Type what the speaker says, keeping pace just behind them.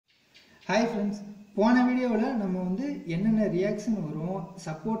Hi friends, போன வீடியோல நம்ம வந்து என்னென்ன ரியாக்ஷன் வரும்,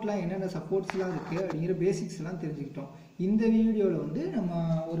 சப்போர்ட்லாம் என்னென்ன சப்போர்ட்ஸ்லாம் இருக்கு அப்படிங்கிற பேசிக்ஸ்லாம் தெரிஞ்சுக்கிட்டோம். இந்த வீடியோல வந்து நம்ம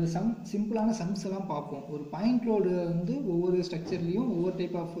ஒரு சிம்பிளான சம்ஸ் எல்லாம் பார்ப்போம். ஒரு பாயிண்ட் லோடு வந்து ஒவ்வொரு ஸ்ட்ரக்சர்லயும் ஒவ்வொரு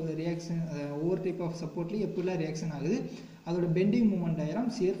டைப் ஆஃப் ரியாக்ஷன் ஒவ்வொரு டைப் ஆஃப் சப்போர்ட்லயும் எப்படிலாம் ரியாக்ஷன் ஆகுது, அதோட bending moment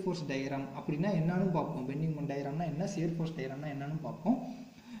diagram, shear force diagram அப்படின்னா என்னன்னு பார்ப்போம். பெண்டிங் மூமெண்ட் டயக்ராம்னா என்ன, ஷியர் ஃபோர்ஸ் டயக்ராம்னா என்னன்னு பார்ப்போம்.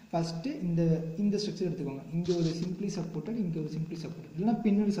 ஃபர்ஸ்ட் இந்த ஸ்ட்ரக்சர் எடுத்துக்கோங்க. இங்க ஒரு சிம்பிளி சப்போர்ட்டட், இங்க ஒரு சிம்பிளி சப்போர்ட், இல்லனா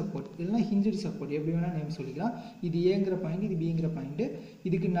பின்னட் சப்போர்ட், இல்லனா ஹிஞ்ச்டு சப்போர்ட், எப்படி வேணா நேம் சொல்லிக்கலாம். இது ஏங்கற பாயிண்ட், இது பிங்கற பாயிண்ட்.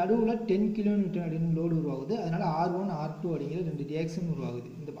 இதுக்கு நடுவுல 10 kN அப்படின லோட் உருவாகுது. அதனால R1 R2 அப்படிங்கிற ரெண்டு ரியாக்ஷன் உருவாகுது.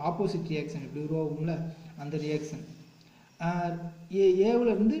 இந்த ஆப்போசிட் ரியாக்ஷன் இப்படி உருவாகும்ல, அந்த ரியாக்ஷன்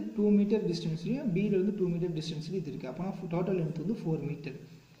ஏல இருந்து 2 மீட்டர் டிஸ்டன்ஸ்லயும் B ல இருந்து 2 மீட்டர் டிஸ்டன்ஸ்லயும் இது இருக்கு. அப்பனா டோட்டல் லெந்த் வந்து 4 மீட்டர்.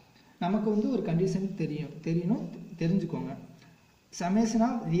 நமக்கு வந்து ஒரு கண்டிஷன் தெரிஞ்சுக்கோங்க. Summation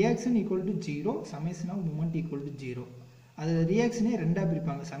of reaction equal to 0, summation of moment equal to 0. அது ரியாக்ஷனே ரெண்டா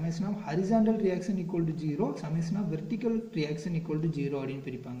பிரிப்பாங்க. summation of horizontal reaction equal to 0, summation of vertical reaction equal to 0 அப்படினு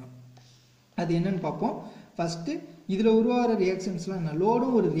பிரிப்பாங்க. அது என்னன்னு பாப்போம். ஃபர்ஸ்ட் இதுல உருவாகிற ரியாக்ஷன்ஸ்லாம் என்ன,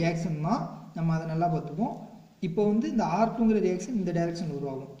 லோடும் ஒரு ரியாக்ஷன் தான், நம்ம அதை நல்லா பார்த்துப்போம். இப்போ வந்து இந்த R2ங்கிற ரியாக்ஷன் இந்த டைரக்ஷன்ல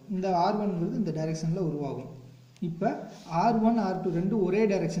உருவாகும், இந்த R1ங்கிறது இந்த டைரக்ஷன்ல உருவாகும். இப்போ R1 R2 ரெண்டு ஒரே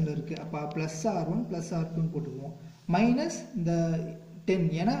டைரக்ஷன்ல இருக்கு. அப்ப +R1 +R2 ன்னு போட்டுக்குவோம். மைனஸ் இந்த 10,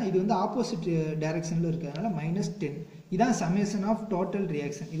 ஏன்னா இது வந்து ஆப்போசிட் டைரக்ஷன்ல இருக்கு, அதனால -10. இதான் சமேஷன் ஆஃப் டோட்டல்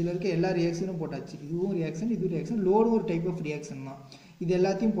ரியாக்ஷன். இதுல இருக்க எல்லா ரியாக்ஷனும் போட்டாச்சு. இதுவும் ரியாக்ஷன், இதுவும் ரியாக்ஷன், லோடும் ஒரு டைப் ஆஃப் ரியாக்ஷன் தான். இது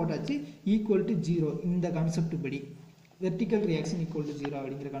எல்லாத்தையும் போட்டாச்சு. ஈக்குவல் டு 0 இந்த கான்செப்ட் படி, வெர்டிக்கல் ரியாக்ஷன் ஈக்குவல் டு 0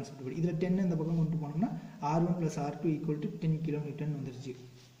 அப்படிங்கிற கான்செப்ட் படி. இதுல 10 இந்த பக்கம் கொண்டு போனோம்னா R1 + R2 equal to 10 kN வந்துருச்சு.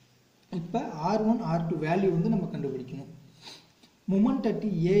 இப்போ R1 R2 வேல்யூ வந்து நம்ம கண்டுபிடிக்கணும். Moment at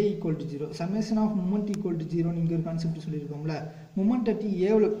A equal to 0, summation of moment equal to 0 நீங்க ஒரு கான்செப்ட் சொல்லியிருக்கோம்ல. Moment at A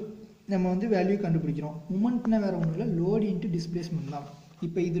நம்ம வந்து வேல்யூ கண்டுபிடிக்கிறோம். மூமெண்ட்னா வேற ஒண்ணும் இல்ல, லோட் இன்டு டிஸ்பிளேஸ்மென்ட் தான்.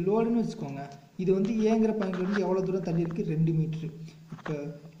 இப்போ இது லோடுன்னு வச்சுக்கோங்க. இது வந்து ஏங்கற பாயிண்ட்ல இருந்து எவ்வளவு தூரம் தள்ளி இருக்கு, 2 மீட்டர். இப்போ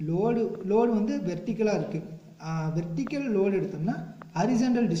லோடு வந்து வெர்டிகலா இருக்கு. வெர்டிகல் லோட் எடுத்தோம்னா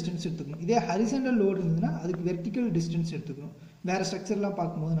ஹரிசாண்டல் டிஸ்டன்ஸ் எடுத்துக்கணும். இதே ஹரிசாண்டல் லோட் இருந்ததுன்னா அதுக்கு வெர்டிகல் டிஸ்டன்ஸ் எடுத்துக்கணும். வேற ஸ்ட்ரக்சர்லாம்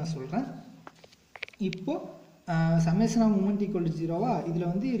பார்க்கும்போது நான் சொல்றேன். இப்போ summation of moment equal to 0வா, இதுல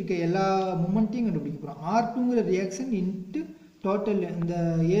வந்து இருக்க எல்லா மூமெண்ட்டையும் கண்டுபிடிக்க போறோம். R2ங்கிற ரியாக்ஷன் இன்டு டோட்டல் இந்த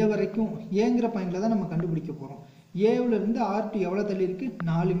A வரைக்கும் ஏங்கற பாயிண்ட்ல தான் நம்ம கண்டுபிடிக்க போறோம். ஏல இருந்து R2 எவ்வளவு தள்ளி இருக்கு,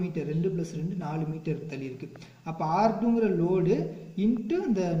 4 மீட்டர். 2 + 2 4 மீட்டர் தள்ளி இருக்கு. அப்ப R2ங்கிற லோடு இன்டு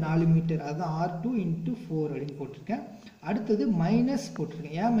இந்த 4 மீட்டர், அதான் R2 × 4 அப்படினு போட்டுருக்கேன். அடுத்தது மைனஸ்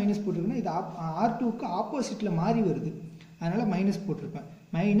போட்டுருக்கேன். ஏன் மைனஸ் போட்டுருக்கேன்னா இது R2க்கு ஆப்போசிட்ல மாறி வருது, அதனால மைனஸ் போட்டுருப்பேன்.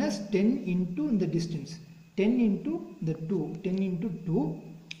 -10 × இந்த டிஸ்டன்ஸ், 10 × இந்த 2, 10 × 2.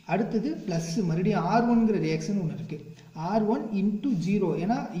 அடுத்தது பிளஸ் மறுபடியும் R1ங்கிற ரியாக்ஷன் ஒன்று இருக்கு. R1 × 0,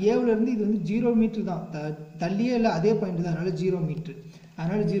 ஏன்னா ஏல இருந்து இது வந்து 0 மீட்டர் தான், தள்ளியே இல்லை, அதே பாயிண்ட் தான், அதனால 0 மீட்டர்,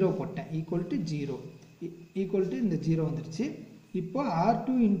 அதனால 0 போட்டேன். ஈக்குவல் டு 0, ஈக்குவல் டு இந்த 0 வந்துருச்சு. இப்போ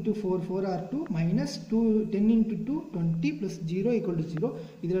R2 × 4, 4R2 minus 10 × 2 20 plus 0 equal to 0.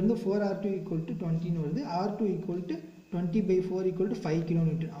 இதுல இருந்து 4R2 equal to 20 வருது. R2 equal to 20/4 equal to 5 kN.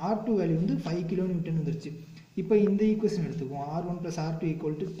 R2 value வந்து 5 kN வந்துருச்சு. இப்போ இந்த ஈக்குவேஷன் எடுத்துக்குவோம். R1 + R2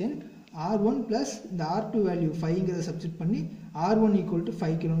 equal to 10. R1 plus இந்த R2 வேல்யூ 5ங்கிறத சப்ஸ்டிட் பண்ணி R1 equal to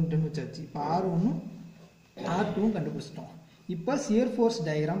 5 kN வச்சாச்சு. இப்போ R1ம் R2ம் கண்டுபிடிச்சிட்டோம். இப்போ ஷியர் ஃபோர்ஸ்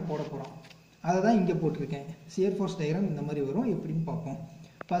டயக்ராம் போட போறோம். அதை தான் இங்கே போட்டிருக்கேன். ஷியர் ஃபோர்ஸ் டயக்ராம் இந்த மாதிரி வரும். எப்படின்னு பார்ப்போம்.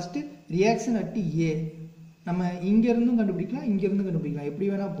 ஃபர்ஸ்ட் ரியாக்ஷன் அட் A நம்ம இங்க இருந்தும் கண்டுபிடிக்கலாம், இங்க இருந்து கண்டுபிடிக்கலாம், எப்படி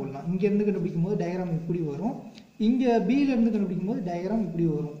வேணா போடலாம். இங்க இருந்து கண்டுபிடிக்கும் போது டயக்ராம் இப்படி வரும், இங்க B ல இருந்து கண்டுபிடிக்கும் போது டயக்ராம் இப்படி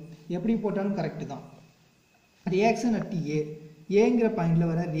வரும். எப்படி போட்டாலும் கரெக்ட் தான். ரியாக்ஷன் அட் A, ஏங்கற பாயிண்ட்ல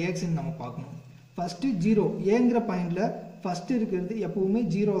வர ரியாக்ஷன் நம்ம பார்க்கணும். ஃபர்ஸ்ட் 0, ஏங்கற பாயிண்ட்ல ஃபர்ஸ்ட் இருக்கிறது எப்பவுமே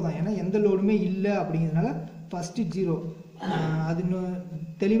 0 தான், ஏன்னா எந்த லோடுமே இல்லை அப்படிங்கிறதுனால ஃபர்ஸ்ட் 0. அது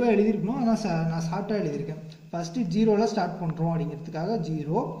தெளிவா எழுதியிருக்கணும், ஆனால் நான் ஷார்ட்டா எழுதியிருக்கேன். ஃபர்ஸ்ட் 0ல ஸ்டார்ட் பண்றோம் அப்படிங்கிறதுக்காக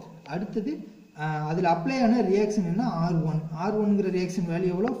 0. அடுத்தது அதில் அப்ளை ஆன ரியாக்ஷன் என்ன, R1ங்கிற ரியாக்ஷன் வேல்யூ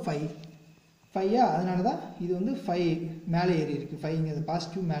எவ்வளோ, 5. அதனால தான் இது வந்து 5 மேலே ஏறி இருக்கு. 5ங்கிறது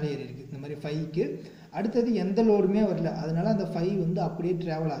பாசிட்டிவ் மேலே ஏறி இருக்கு. இந்த மாதிரி 5க்கு அடுத்தது எந்த லோடுமே வரல, அதனால அந்த 5 வந்து அப்படியே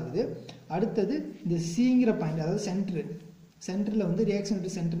டிராவல் ஆகுது. அடுத்தது இந்த Cங்கிற பாயிண்ட், அதாவது சென்டர்ல வந்து ரியாக்ஷன்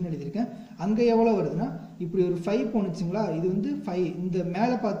அட் சென்டர்னு எழுதியிருக்கேன். அங்க எவ்வளவு வருதுன்னா இப்படி ஒரு 5 போனுச்சுங்களா, இது வந்து 5, இந்த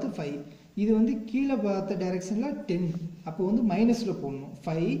மேலே பார்த்து 5, இது வந்து கீழே பார்த்த டைரக்ஷன்ல 10. அப்போ வந்து மைனஸ்ல போடணும்.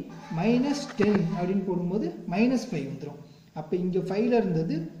 5 - 10 அப்படின்னு போடும்போது -5 வந்துடும். அப்போ இங்க 5ல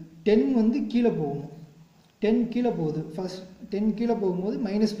இருந்தது 10 வந்து கீழே போகணும். 10 கீழே போகுது. ஃபர்ஸ்ட் 10 கீழே போகும்போது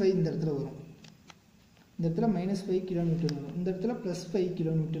 -5 இந்த இடத்துல வரும். இந்த இடத்துல -5 kN வரும். இந்த இடத்துல +5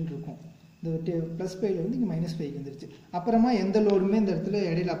 kN இருக்கும். இந்த +5ல வந்து இங்க -5 வந்துருச்சு. அப்புறமா எந்த லோடுமே இந்த இடத்துல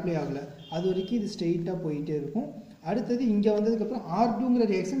இடையில அப்ளை ஆகல, அது வரைக்கும் இது ஸ்ட்ரெயிட்டா போயிட்டே இருக்கும். அடுத்தது இங்கே வந்ததுக்கப்புறம் R2ங்கிற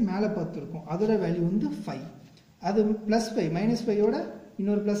ரியாக்ஷன் மேலே பார்த்துருக்கோம், அதோட வேல்யூ வந்து 5. அது +5 -5யோட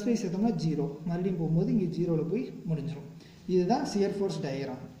இன்னொரு +5 சேர்த்தோம்னா 0, மறுபடியும் போகும்போது இங்கே 0ல் போய் முடிஞ்சிடும். இதுதான் சியர் ஃபோர்ஸ்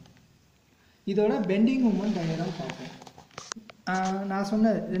டயக்ராம். இதோட பெண்டிங் மூமெண்ட் டயக்ராம் பார்ப்போம். நான்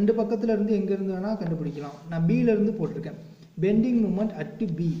சொன்ன ரெண்டு பக்கத்தில் இருந்து எங்கேருந்து வேணால் கண்டுபிடிக்கலாம். நான் பியிலேருந்து போட்டிருக்கேன். பெண்டிங் மூமெண்ட் அட்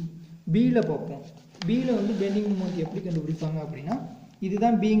பியில் பார்ப்போம். பியில் வந்து பெண்டிங் மூமெண்ட் எப்படி கண்டுபிடிப்பாங்க அப்படின்னா,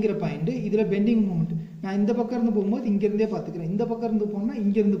 இதுதான் பிங்கிற பாயிண்ட்டு, இதில் பெண்டிங் மூமெண்ட் நான் இந்த பக்கம் இருந்து போகும்போது இங்கேருந்தே பார்த்துக்கிறேன், இந்த பக்கம் இருந்து போனால்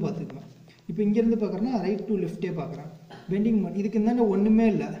இங்கேருந்து பார்த்துக்குவேன். இப்போ இங்கேருந்து பார்க்குறேன்னா ரைட் டு லெஃப்டே பார்க்குறேன். பெண்டிங் மூமெண்ட் இதுக்கு இருந்தால் ஒன்றுமே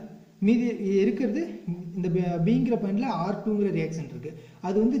இல்லை, மீதி இருக்கிறது இந்த பிங்கிற பாயிண்டில் R2ங்கிற ரியாக்ஷன் இருக்குது.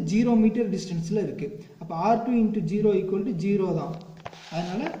 அது வந்து 0 மீட்டர் டிஸ்டன்ஸில் இருக்குது. அப்போ R2 × 0 = 0 தான்.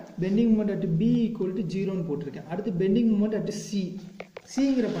 அதனால் பெண்டிங் மூமெண்ட் அட் B = 0ன்னு போட்டிருக்கேன். அடுத்து பெண்டிங் மூமெண்ட் அட்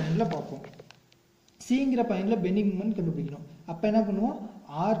சிங்கிற பாயிண்டில் பார்ப்போம். சிங்கிற பாயிண்டில் பெண்டிங் மூமெண்ட் கண்டுபிடிக்கணும். அப்போ என்ன பண்ணுவோம்,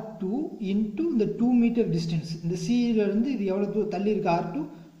 R2 × இந்த 2 மீட்டர் டிஸ்டன்ஸ், இந்த சியிலேருந்து இது எவ்வளோ தள்ளி இருக்குது, R2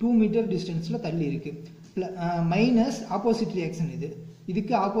 2 மீட்டர் டிஸ்டன்ஸில் தள்ளி இருக்குது, மைனஸ் ஆப்போசிட் ரியாக்ஷன்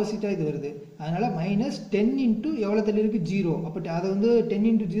இதுக்கு ஆப்போசிட்டாக இது வருது. அதனால் -10 × எவ்வளோ தள்ளி இருக்குது 0. அப்போ அதை வந்து 10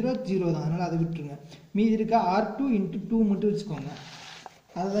 × 0 0 தான், அதனால் அதை விட்டுருங்க. மீதி இருக்க R2 × 2 மட்டும் வச்சுக்கோங்க.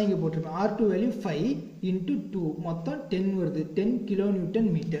 அதுதான் இங்கே போட்டிருப்பேன். R2 வேல்யூ 5 × 2 மொத்தம் 10 வருது, 10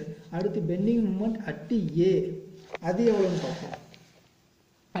 kN/m. அடுத்து பெண்டிங் மூமெண்ட் அட் A, அது எவ்வளோன்னு பார்ப்போம்.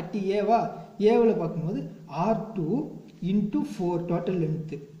 அட் ஏவா, ஏவில் பார்க்கும்போது R2 × 4 டோட்டல்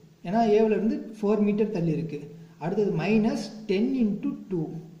லென்த்து, ஏன்னா ஏவில் இருந்து 4 மீட்டர் தள்ளி இருக்குது. அடுத்தது -10 × 2,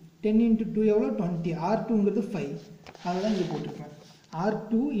 10 × 2 எவ்வளோ 20, R2ங்கிறது 5, அதை தான் இங்கே போட்டிருக்கேன்.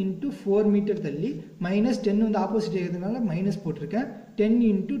 R2 × 4 மீட்டர் தள்ளி -10 வந்து ஆப்போசிட் இருக்கிறதுனால மைனஸ் போட்டிருக்கேன். 10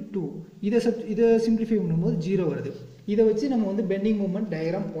 × 2 இதை சிம்பிளிஃபை பண்ணும்போது 0 வருது. இதை வச்சு நம்ம வந்து பெண்டிங் மூமெண்ட்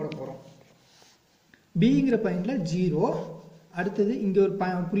டயக்ராம் போட போகிறோம். பிங்கிற பாயிண்டில் 0, அடுத்தது இங்கே ஒரு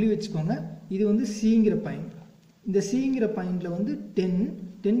புள்ளி வச்சுக்கோங்க, இது வந்து சிங்கிற பாயிண்ட். இந்த சிங்கிற பாயிண்டில் வந்து 10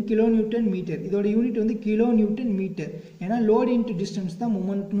 kN/m, இதோட யூனிட் வந்து kN/m, ஏன்னா லோட் இன்ட்டு டிஸ்டன்ஸ் தான்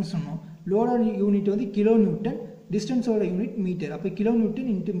மூமெண்ட்னு சொன்னோம். லோடோட யூனிட் வந்து kN, டிஸ்டன்ஸோட யூனிட் மீட்டர். அப்போ kN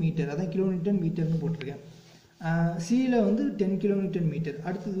 × மீட்டர், அதான் kN/m போட்டிருக்கேன். சியில் வந்து 10 kN/m.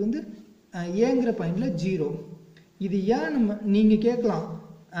 அடுத்தது வந்து ஏங்கிற பாயிண்டில் 0. இது ஏன் நீங்கள் கேட்கலாம்,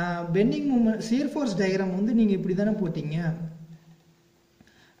 bending moment shear force diagram வந்து நீங்கள் இப்படி தானே போட்டீங்க,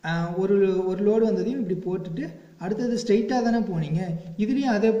 ஒரு லோடு வந்ததையும் இப்படி போட்டுட்டு அடுத்தது ஸ்ட்ரெயிட்டாக தானே போனீங்க,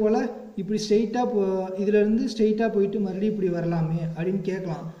 இதுலேயும் அதே போல் இப்படி ஸ்ட்ரெயிட்டாக இதிலேருந்து ஸ்ட்ரெயிட்டாக போயிட்டு மறுபடியும் இப்படி வரலாமே அப்படின்னு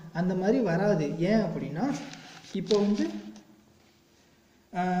கேட்கலாம். அந்த மாதிரி வராது. ஏன் அப்படின்னா,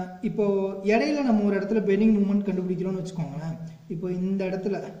 இப்போ இடையில நம்ம ஒரு இடத்துல பெண்டிங் மூமெண்ட் கண்டுபிடிக்கிறோம்னு வச்சுக்கோங்களேன். இப்போ இந்த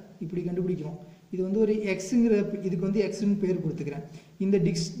இடத்துல இப்படி கண்டுபிடிக்கிறோம், இது வந்து ஒரு எக்ஸுங்கிற, இதுக்கு வந்து எக்ஸ்ன்னு பேர் கொடுத்துக்கிறேன். இந்த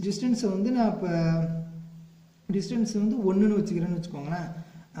டிஸ்டன்ஸை வந்து நான் இப்போ டிஸ்டன்ஸ் வந்து 1ன்னு வச்சுக்கிறேன்னு வச்சுக்கோங்களேன்.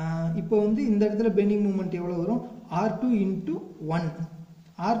 இப்போ வந்து இந்த இடத்துல பெண்டிங் மூமெண்ட் எவ்வளோ வரும், R2 × 1,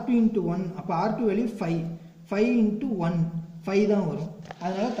 R2 × 1, அப்போ R2 வேல்யூ 5 × 1 5 தான் வரும்.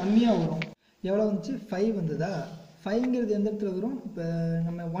 அதனால் கம்மியாக வரும். எவ்வளோ வந்துச்சு, 5 வந்ததா. 5ங்கிறது எந்த இடத்துல வரும், இப்போ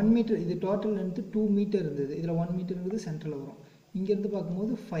நம்ம 1 மீட்டர், இது டோட்டல் லென்த்து 2 மீட்டர் இருந்தது, இதில் 1 மீட்டருங்கிறது சென்டரில் வரும். இங்கேருந்து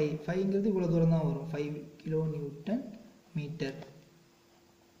பார்க்கும்போது 5ங்கிறது இவ்வளோ தூரம் தான் வரும், 5 kN/m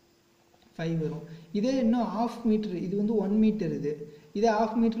 5 வரும். இதே இன்னும் 1/2 மீட்டர், இது வந்து 1 மீட்டர், இதே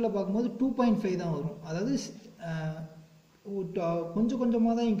 1/2 மீட்டரில் பார்க்கும்போது 2.5 தான் வரும். அதாவது கொஞ்சம்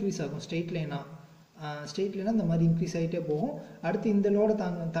கொஞ்சமாக தான் இன்க்ரீஸ் ஆகும். ஸ்ட்ரெயிட் லைனாக இந்த மாதிரி இன்க்ரீஸ் ஆகிட்டே போகும். அடுத்து இந்த லோடை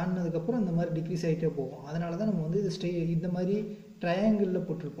தாண்டினதுக்கப்புறம் இந்த மாதிரி டிக்ரீஸ் ஆகிட்டே போகும். அதனால தான் நம்ம வந்து இது இந்த மாதிரி ட்ரையாங்கிளில்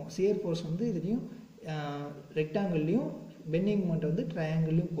போட்டிருப்போம். சியர் ஃபோர்ஸ் வந்து இதுலேயும் ரெக்டாங்கிள்லேயும், பெண்டிங் மூமெண்ட் வந்து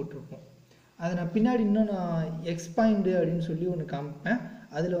ட்ரையாங்கிள்லையும் போட்டிருப்போம். அதை நான் பின்னாடி இன்னும் நான் எக்ஸ் பாயிண்ட் அப்படின்னு சொல்லி ஒன்று காமிப்பேன்,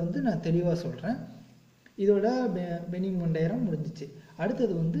 அதில் வந்து நான் தெளிவாக சொல்கிறேன். இதோட பெண்டிங் மூமெண்ட் டயக்ராம் முடிஞ்சிச்சு.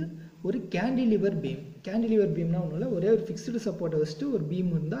 அடுத்தது வந்து ஒரு கேண்டிலிவர் பீம். கேண்டிலிவர் பீம்னா ஒன்றும் இல்லை, ஒரே ஒரு ஃபிக்ஸ்டு சப்போர்ட்டை வச்சுட்டு ஒரு பீம்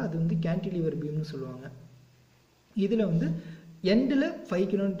இருந்தால் அது வந்து கேண்டிலிவர் பீம்னு சொல்லுவாங்க. இதில் வந்து எண்டில் 5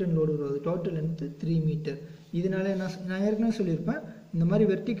 kN லோடு வருது, டோட்டல் லென்த்து 3 மீட்டர். இதனால நான் ஏற்கனவே சொல்லியிருப்பேன், இந்த மாதிரி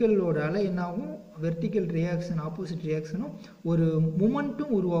வெர்டிக்கல் லோடால் என்னாகும், வெர்டிக்கல் ரியாக்ஷன் ஆப்போசிட் ரியாக்ஷனும் ஒரு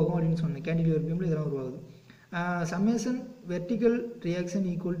மூமெண்ட்டும் உருவாகும் அப்படின்னு சொன்னேன். கேண்டிலிவர் பீமில் இதெல்லாம் உருவாகுது. சம்மேஷன் வெர்டிக்கல் ரியாக்ஷன்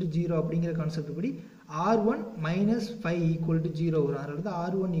 = 0 அப்படிங்கிற கான்செப்ட் படி R1 - 5 = 0 வரும். அதனால தான்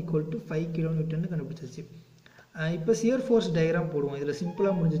R1 = 5 kN கண்டுபிடிச்சாச்சு. இப்போ சியர் ஃபோர்ஸ் டயக்ராம் போடுவோம். இதில்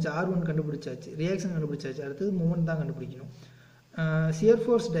சிம்பிளாக முடிஞ்சிச்சு. R1 கண்டுபிடிச்சாச்சு, ரியாக்ஷன் கண்டுபிடிச்சாச்சு, அடுத்தது மூமெண்ட் தான் கண்டுபிடிக்கணும். சியர்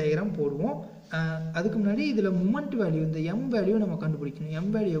ஃபோர்ஸ் டயக்ராம் போடுவோம். அதுக்கு முன்னாடி இதில் மூமெண்ட் வேல்யூ, இந்த M வேல்யூ நம்ம கண்டுபிடிக்கணும். M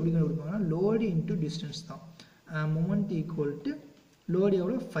வேல்யூ எப்படி கண்டுபிடிப்பாங்கன்னா, லோடு இன்ட்டு டிஸ்டன்ஸ் தான். மூமெண்ட் = லோடு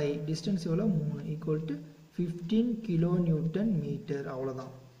எவ்வளோ 5, டிஸ்டன்ஸ் எவ்வளோ 3 = 15 kN/m,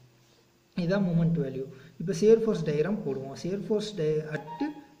 அவ்வளோதான். இதுதான் மூமெண்ட் வேல்யூ. இப்போ சியர் ஃபோர்ஸ் டயக்ராம் போடுவோம். சியர் ஃபோர்ஸ் அட்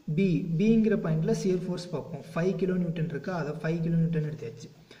பிங்கிற பாயிண்டில் சியர் ஃபோர்ஸ் பார்ப்போம். 5 kN இருக்கா, அதை 5 kN எடுத்தாச்சு.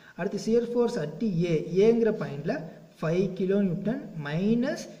 அடுத்து சியர் ஃபோர்ஸ் அட் ஏங்கிற பாயிண்டில் 5 kN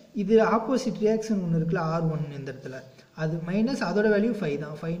மைனஸ் இது ஆப்போசிட் ரியாக்ஷன் ஒன்று இருக்குல்ல R1 இந்த இடத்துல, அது மைனஸ் அதோட வேல்யூ 5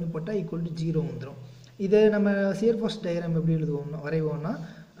 தான். 5ன்னு போட்டால் ஈக்குவல் டு 0 வந்துடும். இதை நம்ம சியர் ஃபோர்ஸ் டயக்ராம் எப்படி எழுதுவோம்னா வரைவோம்னா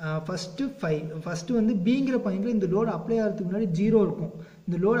ஃபஸ்ட்டு வந்து பிங்கிற பாயிண்டில் இந்த லோடு அப்ளை ஆகிறதுக்கு முன்னாடி 0 இருக்கும்.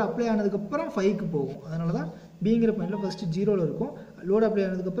 இந்த லோடு அப்ளை ஆனதுக்கப்புறம் 5க்கு போகும். அதனால தான் பிங்கிற பாயிண்டில் ஃபஸ்ட்டு 0ல் இருக்கும். லோடு அப்ளை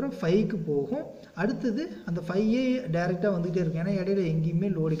ஆனதுக்கப்புறம் 5க்கு போகும். அடுத்தது அந்த 5ஏ டேரெக்டாக வந்துகிட்டே இருக்கும். ஏன்னா இடையில எங்கேயுமே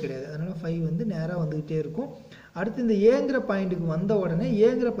லோடு கிடையாது. அதனால் 5 வந்து நேராக வந்துக்கிட்டே இருக்கும். அடுத்து இந்த ஏங்கிற பாயிண்ட்டுக்கு வந்த உடனே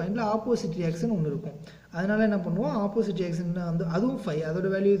ஏங்கிற பாயிண்டில் ஆப்போசிட் ரியாக்ஷன் ஒன்று இருக்கும். அதனால் என்ன பண்ணுவோம், ஆப்போசிட் ரியாக்ஷன் வந்து அதுவும் 5, அதோட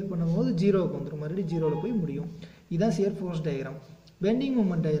வேல்யூ இது பண்ணும்போது 0க்கு வந்துடும். மறுபடியும் 0ல் போய் முடியும். இதுதான் shear force diagram. Bending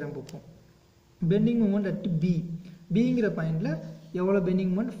moment diagram பார்ப்போம். பெண்டிங் மூமெண்ட் அட் பிங்கிற பாயிண்டில் எவ்வளோ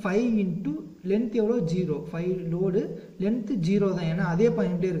பெண்டிங் மூமெண்ட் 5 இன்ட்டு லென்த் எவ்வளோ 0, 5 லோடு லென்த்து 0 தான். ஏன்னா அதே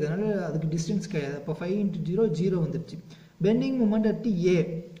பாயிண்ட்டே இருக்கிறதுனால அதுக்கு டிஸ்டன்ஸ் கிடையாது. அப்போ 5 இன்ட்டு 0 வந்துடுச்சு. பெண்டிங் மூமெண்ட் அட்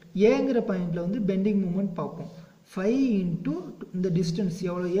ஏங்கிற பாயிண்டில் வந்து பெண்டிங் மூமெண்ட் பார்ப்போம். 5 இன்ட்டு இந்த டிஸ்டன்ஸ்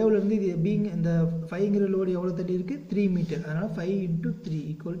எவ்வளோ, ஏவிலேருந்து இது இந்த 5ங்கிற லோடு எவ்வளோ தள்ளி இருக்குது 3 மீட்டர். அதனால் 5 இன்ட்டு 3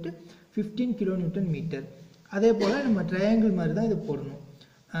 ஈக்குவல் டு 15 kN. அதே போல் நம்ம ட்ரையாங்கிள் மாதிரி தான் இதை போடணும்.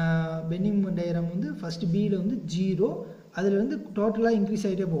 பெண்டிங் மூமெண்ட் டயக்ராம் வந்து ஃபஸ்ட்டு பியில் வந்து 0, அதில் வந்து டோட்டலாக இன்க்ரீஸ்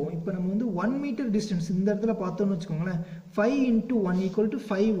ஆகிட்டே போகும். இப்போ நம்ம வந்து 1 மீட்டர் டிஸ்டன்ஸ் இந்த இடத்துல பார்த்தோம்னு வச்சுக்கோங்களேன், 5 இன்ட்டு 1 ஈக்குவல் டு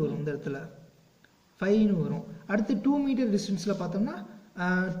 5 வரும். இந்த இடத்துல 5ன்னு வரும். அடுத்து 2 மீட்டர் டிஸ்டன்ஸில் பார்த்தோம்னா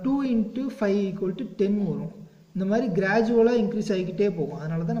 2 இன்ட்டு 5 ஈக்குவல் டு 10 வரும். இந்த மாதிரி கிராஜுவலாக இன்க்ரீஸ் ஆகிக்கிட்டே போகும்.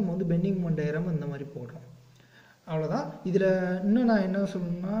 அதனால தான் நம்ம வந்து பெண்டிங் மூமெண்ட் டயக்ராம் இந்த மாதிரி போடுறோம். அவ்வளோதான். இதில் இன்னும் நான் என்ன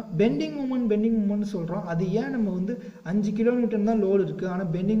சொல்லணும்னா, பெண்டிங் மூமெண்ட் சொல்கிறோம். அது ஏன் நம்ம வந்து 5 kN தான் லோடு இருக்குது,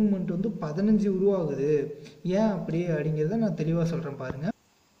 ஆனால் பெண்டிங் மூமெண்ட் வந்து 15 உருவாகுது, ஏன் அப்படி அப்படிங்கிறத நான் தெளிவாக சொல்கிறேன் பாருங்கள்.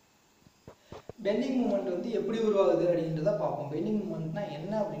 பெண்டிங் மூமெண்ட் வந்து எப்படி உருவாகுது அப்படின்றத பார்ப்போம். பெண்டிங் மூமெண்ட்னா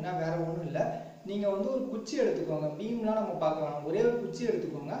என்ன அப்படின்னா வேற ஒன்றும் இல்லை. நீங்கள் வந்து ஒரு குச்சி எடுத்துக்கோங்க. பீம்லாம் நம்ம பார்க்க வேணாம், ஒரே ஒரு குச்சி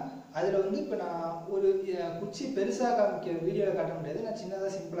எடுத்துக்கோங்க. அதில் வந்து இப்போ நான் ஒரு குச்சி பெருசாக காமிக்க வீடியோவில் காட்ட முடியாது, நான் சின்னதாக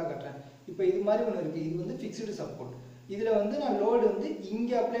சிம்பிளாக காட்டுறேன். இப்போ இது மாதிரி ஒன்று இருக்குது. இது வந்து ஃபிக்ஸ்டு சப்போர்ட். இதில் வந்து நான் லோடு வந்து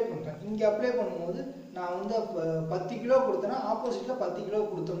இங்கே அப்ளை பண்ணுறேன். இங்கே அப்ளை பண்ணும்போது நான் வந்து 10 கிலோ கொடுத்தேன்னா ஆப்போசிட்டில் 10 கிலோ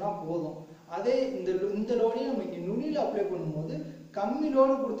கொடுத்தோம்னா போதும். அதே இந்த லோடையும் நம்ம இங்கே நுனியில் அப்ளை பண்ணும்போது கம்மி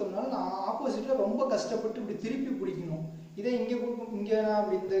லோடு கொடுத்தோம்னாலும் நான் ஆப்போசிட்டில் ரொம்ப கஷ்டப்பட்டு இப்படி திருப்பி பிடிக்கணும். இதே இங்கே நான்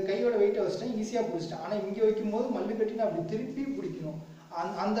அப்படி இந்த கையோட வெயிட்டை வச்சிட்டேன், ஈஸியாக பிடிச்சிட்டேன். ஆனால் இங்கே வைக்கும்போது மல்லு கட்டி நான் அப்படி திருப்பி பிடிக்கணும்.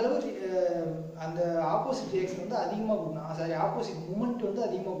 அந்தளவு அந்த ஆப்போசிட் ரியாக்ஷன் வந்து அதிகமாக கொடுக்கணும். சாரி, ஆப்போசிட் மூமெண்ட் வந்து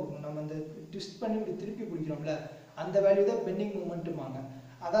அதிகமாக கொடுக்கணும். நம்ம அந்த ட்விஸ்ட் பண்ணி இப்படி திருப்பி பிடிக்கிறோம்ல, அந்த வேல்யூ தான் பெண்டிங் மூமெண்ட்டுமாங்க.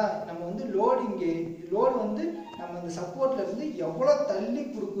 அதான் நம்ம வந்து லோடு வந்து நம்ம இந்த சப்போர்ட்ல இருந்து எவ்வளோ தள்ளி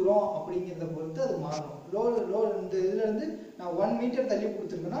கொடுக்குறோம் அப்படிங்கிறத பொறுத்து அது மாறும். லோடு இந்த இதுல இருந்து நான் 1 மீட்டர் தள்ளி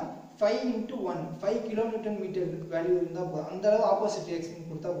கொடுத்துருக்கேன்னா 5 இன்ட்டு 1 5 kN வேல்யூ இருந்தால் போதும். அந்த அளவு ஆப்போசிட் ரியாக்ஷன்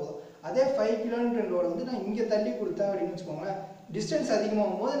கொடுத்தா போதும். அதே 5 kN லோடு வந்து நான் இங்கே தள்ளி கொடுத்தேன் அப்படின்னு வச்சுக்கோங்களேன், டிஸ்டன்ஸ்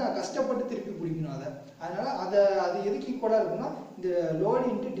அதிகமாகும் போது நான் கஷ்டப்பட்டு திருப்பி பிடிக்கணும் அதை. அதனால அது எதுக்கு ஈக்குவலாக இருக்குன்னா, இந்த லோடு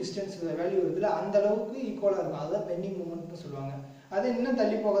இன்ட்டு டிஸ்டன்ஸ் வேல்யூ இருக்குல்ல, அந்த அளவுக்கு ஈக்குவலாக இருக்கும். அதுதான் பெண்டிங் மூமெண்ட்னு சொல்லுவாங்க. அதை இன்னும்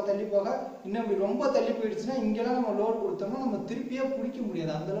தள்ளி போக இன்னும் இப்படி ரொம்ப தள்ளி போயிடுச்சுன்னா இங்கெல்லாம் நம்ம லோடு கொடுத்தோம்னா நம்ம திருப்பியே பிடிக்க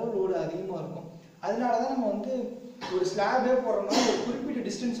முடியாது, அந்த அளவு லோடு அதிகமாக இருக்கும். அதனால தான் நம்ம வந்து ஒரு ஸ்லாபே போடுறோம்னா ஒரு குறிப்பிட்ட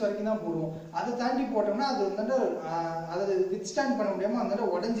டிஸ்டன்ஸ் வரைக்கும் தான் போடுவோம். அதை தாண்டி போட்டோம்னா அது வந்து அதை வித்ஸ்டாண்ட் பண்ண முடியாமல் அந்த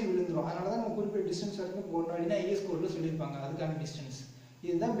உடஞ்சி விழுந்துடும். அதனால தான் நம்ம குறிப்பிட்ட டிஸ்டன்ஸ் வரைக்கும் போடணும் அப்படின்னா ஐஎஸ் கோடில் சொல்லியிருப்பாங்க அதுக்கான டிஸ்டன்ஸ்.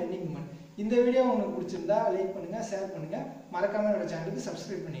 இதுதான் பெண்டிங் மூமெண்ட். இந்த வீடியோ உங்களுக்கு பிடிச்சிருந்தா லைக் பண்ணுங்கள், ஷேர் பண்ணுங்கள், மறக்காமல் என்னோட சேனலுக்கு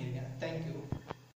சப்ஸ்கிரைப் பண்ணிடுங்க. தேங்க்யூ.